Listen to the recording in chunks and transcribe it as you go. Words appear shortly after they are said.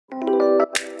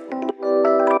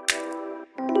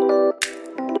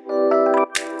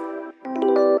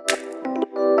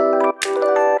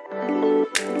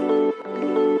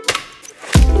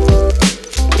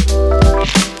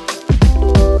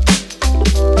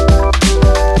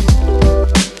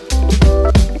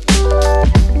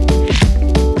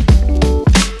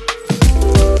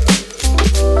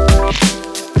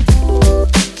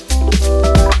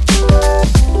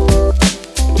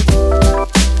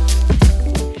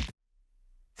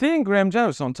Seeing Graham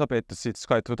Jarvis on top at the City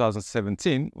Sky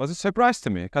 2017 was a surprise to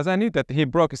me because I knew that he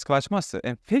broke his clutch master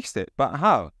and fixed it, but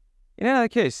how? In another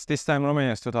case, this time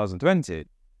Romaniacs 2020,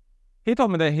 he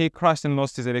told me that he crashed and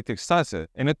lost his electric starter,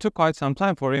 and it took quite some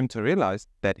time for him to realize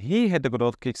that he had the good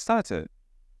old Kickstarter.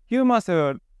 You must have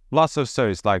heard lots of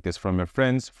stories like this from your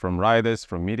friends, from riders,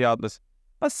 from media outlets,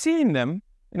 but seeing them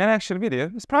in an actual video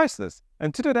is priceless,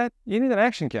 and to do that, you need an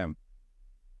action cam.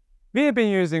 We have been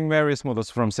using various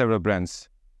models from several brands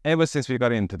ever since we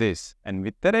got into this, and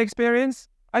with that experience,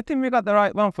 I think we got the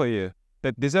right one for you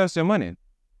that deserves your money.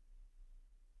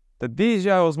 The DJI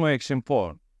Osmo Action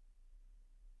 4.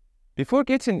 Before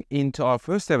getting into our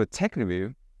first ever tech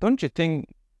review, don't you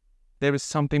think there is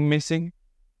something missing?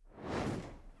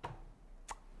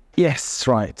 Yes,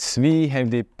 right. We have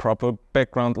the proper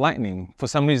background lighting. For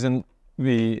some reason,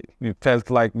 we felt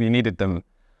like we needed them.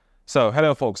 So,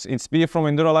 hello folks, it's Sibiu from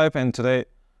Enduro Life, and today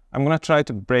I'm gonna try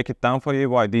to break it down for you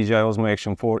why DJI Osmo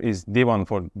Action 4 is the one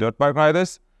for dirt bike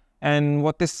riders, and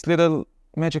what this little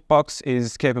magic box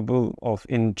is capable of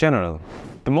in general.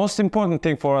 The most important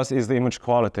thing for us is the image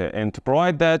quality, and to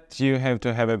provide that, you have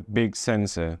to have a big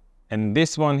sensor. And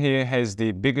this one here has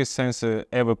the biggest sensor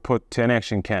ever put to an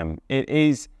action cam. It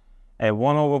is a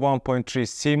 1/1.3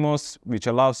 CMOS, which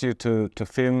allows you to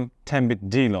film 10-bit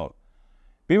D-Log.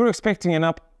 We were expecting an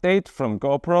update from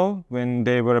GoPro when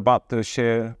they were about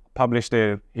to publish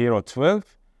their Hero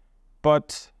 12,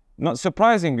 but not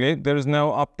surprisingly, there is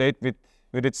no update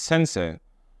with its sensor.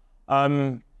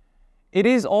 It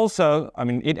has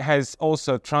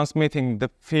also transmitting the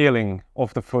feeling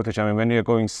of the footage. I mean, when you're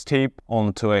going steep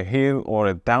onto a hill or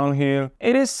a downhill,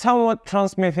 it is somewhat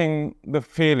transmitting the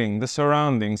feeling, the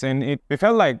surroundings, and we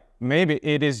felt like maybe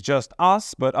it is just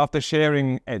us, but after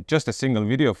sharing just a single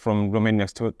video from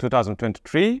Romaniacs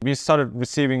 2023, we started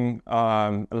receiving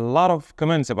a lot of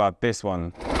comments about this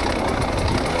one.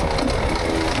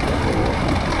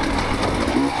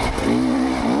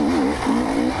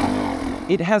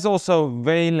 It has also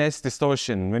way less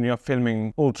distortion when you're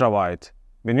filming ultra-wide.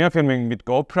 When you're filming with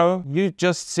GoPro, you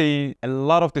just see a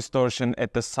lot of distortion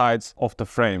at the sides of the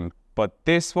frame. But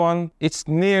this one, it's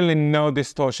nearly no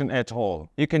distortion at all.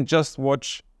 You can just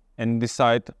watch and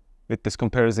decide with this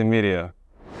comparison video.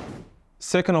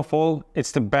 Second of all,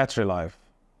 it's the battery life.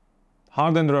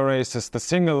 Hard enduro races, the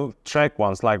single track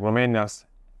ones like Romaniacs,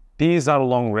 these are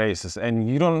long races and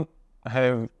you don't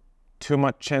have too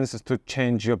much chances to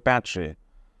change your battery.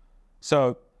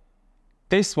 So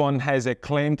this one has a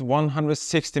claimed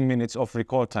 160 minutes of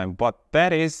record time, but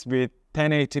that is with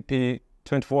 1080p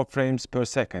 24 frames per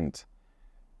second.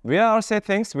 We are our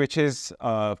settings, which is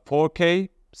 4K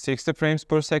 60 frames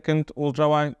per second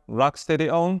ultra-wide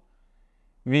RockSteady on.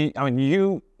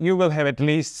 You will have at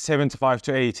least 75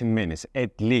 to 80 minutes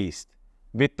at least.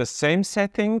 With the same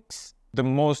settings, the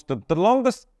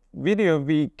longest video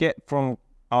we get from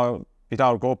with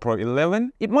our GoPro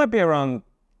 11, it might be around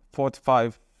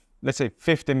 45, let's say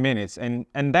 50 minutes, and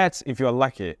that's if you're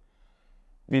lucky.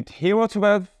 With Hero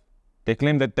 12, they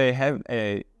claim that they have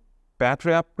a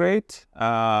battery upgrade.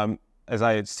 As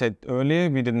I said earlier,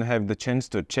 we didn't have the chance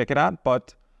to check it out,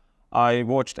 but I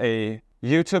watched a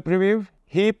YouTube review.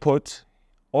 He put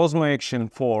Osmo Action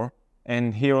 4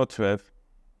 and Hero 12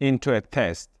 into a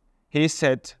test. He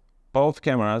set both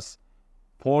cameras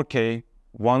 4K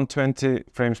 120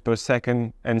 frames per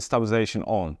second and stabilization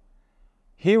on.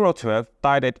 Hero 12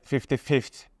 died at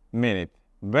 55th minute,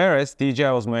 whereas DJI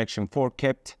Osmo Action 4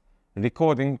 kept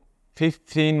recording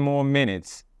 15 more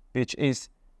minutes, which is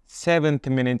 70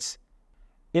 minutes.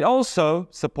 It also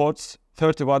supports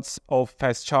 30 watts of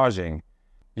fast charging.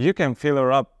 You can fill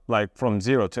her up like from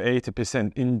 0 to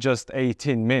 80% in just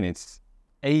 18 minutes.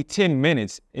 18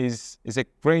 minutes is a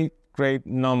great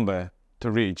number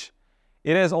to reach.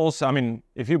 It has also,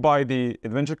 if you buy the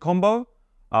Adventure Combo,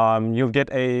 you'll get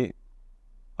a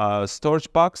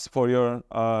storage box for your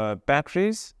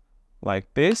batteries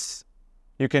like this.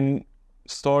 You can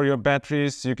store your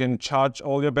batteries, you can charge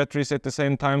all your batteries at the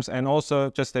same time, and also,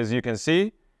 just as you can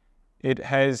see, it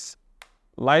has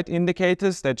light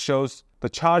indicators that shows the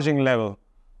charging level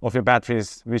of your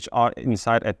batteries which are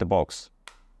inside at the box.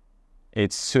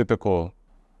 It's super cool.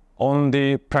 On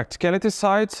the practicality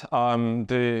side,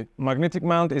 the magnetic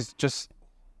mount is just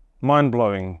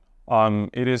mind-blowing.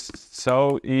 It is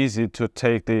so easy to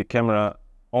take the camera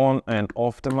on and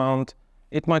off the mount.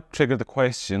 It might trigger the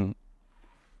question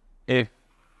if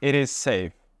it is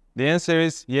safe. The answer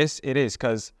is yes, it is,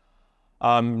 because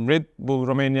Red Bull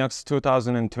Romaniacs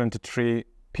 2023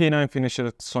 P9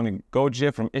 finisher Sonic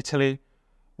Goggia from Italy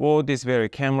wore this very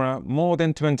camera more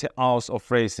than 20 hours of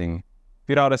racing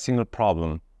without a single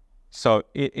problem. So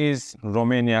it is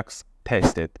Romaniacs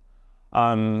test it.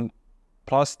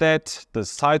 Plus that, the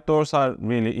side doors are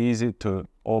really easy to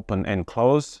open and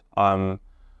close.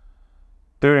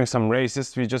 During some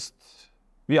races,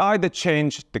 we either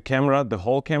change the camera, the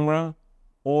whole camera,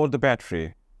 or the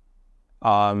battery.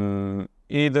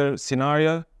 Either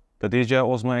scenario, the DJI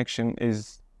Osmo Action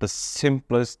is the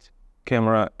simplest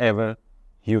camera ever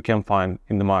you can find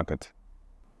in the market.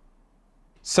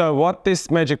 So what this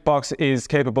magic box is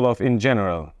capable of in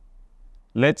general?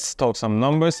 Let's talk some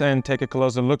numbers and take a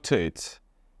closer look to it.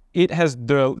 It has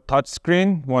dual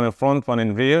touchscreen, one in front, one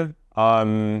in rear.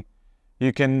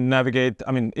 You can navigate,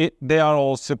 they are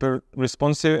all super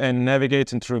responsive, and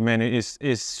navigating through menu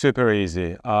is super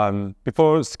easy.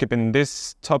 Before skipping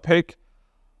this topic,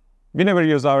 we never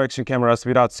use our action cameras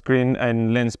without screen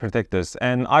and lens protectors,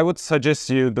 and I would suggest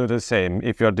you do the same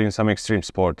if you're doing some extreme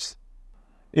sports.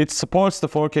 It supports the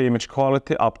 4K image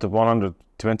quality up to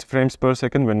 120 frames per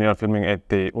second when you're filming at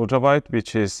the ultrawide,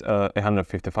 which is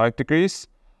 155 degrees.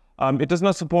 It does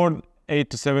not support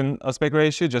 8:7 aspect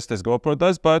ratio, just as GoPro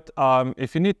does, but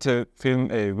if you need to film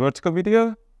a vertical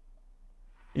video,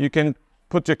 you can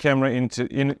put your camera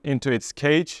into its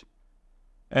cage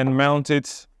and mount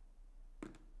it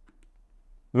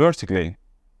vertically.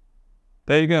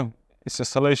 There you go. It's a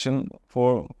solution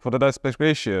for the aspect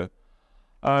ratio.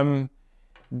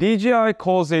 DJI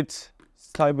calls it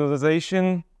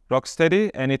Stabilization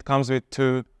RockSteady, and it comes with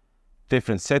two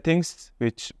different settings,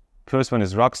 which first one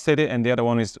is RockSteady and the other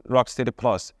one is RockSteady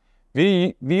Plus.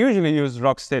 We usually use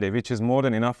RockSteady, which is more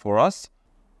than enough for us.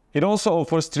 It also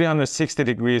offers 360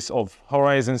 degrees of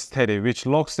horizon steady, which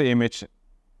locks the image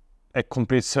a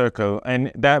complete circle,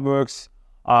 and that works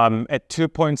at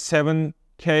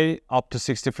 2.7K up to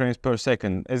 60 frames per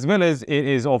second, as well as it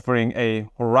is offering a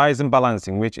horizon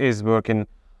balancing, which is working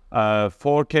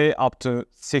 4K up to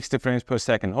 60 frames per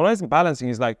second. Horizon balancing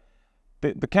is like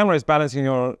the camera is balancing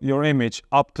your image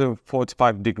up to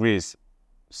 45 degrees.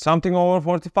 Something over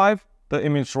 45, the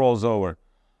image rolls over.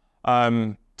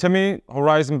 To me,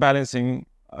 horizon balancing,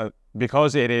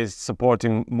 because it is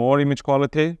supporting more image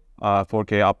quality,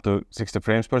 4K up to 60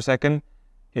 frames per second,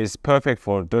 is perfect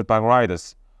for dirt bike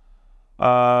riders.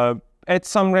 At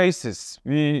some races,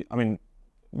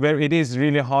 where it is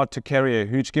really hard to carry a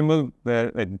huge gimbal, where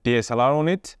a DSLR on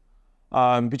it,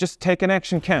 we just take an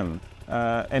action cam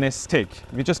and a stick.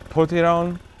 We just put it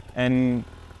on and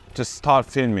just start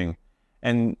filming.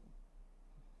 And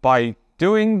by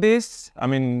doing this,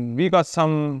 we got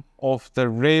some of the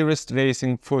rarest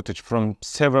racing footage from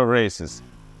several races,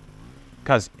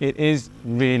 because it is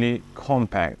really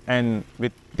compact. And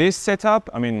with this setup,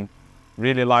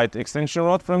 really light extension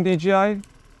rod from DJI,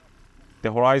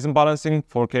 the horizon balancing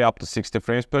 4K up to 60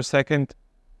 frames per second,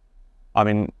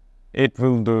 it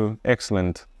will do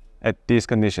excellent at these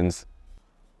conditions.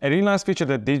 A really nice feature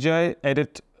that DJI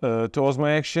added to Osmo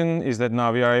Action is that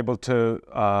now we are able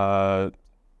to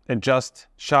adjust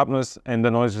sharpness and the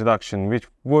noise reduction, which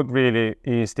would really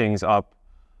ease things up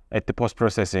at the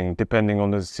post-processing, depending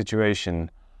on the situation.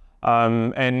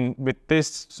 And with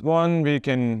this one, we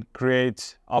can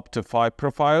create up to 5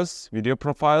 profiles, video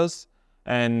profiles,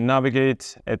 and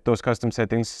navigate at those custom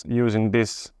settings using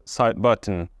this side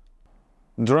button.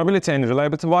 Durability and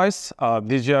reliability-wise,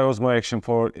 DJI Osmo Action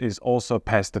 4 is also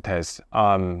passed the test.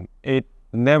 It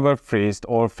never freezed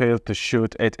or failed to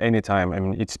shoot at any time.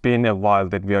 It's been a while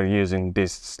that we are using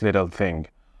this little thing.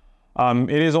 It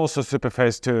is also super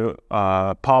fast to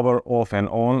power off and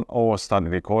on or start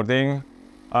recording.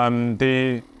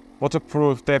 The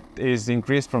waterproof depth is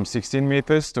increased from 16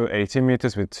 meters to 18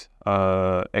 meters with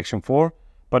Action 4.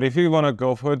 But if you want to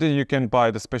go further, you can buy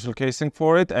the special casing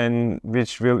for it, and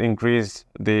which will increase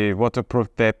the waterproof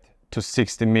depth to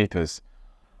 60 meters.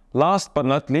 Last but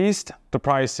not least, the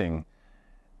pricing.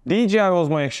 DJI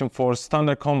Osmo Action 4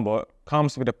 standard combo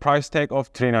comes with a price tag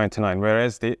of $399,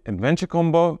 whereas the Adventure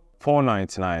combo,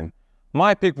 $499.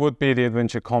 My pick would be the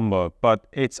Adventure combo, but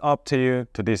it's up to you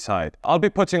to decide. I'll be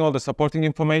putting all the supporting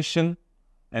information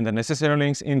and the necessary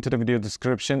links into the video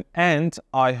description, and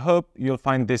I hope you'll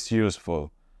find this useful.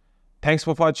 Thanks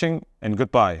for watching, and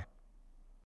goodbye.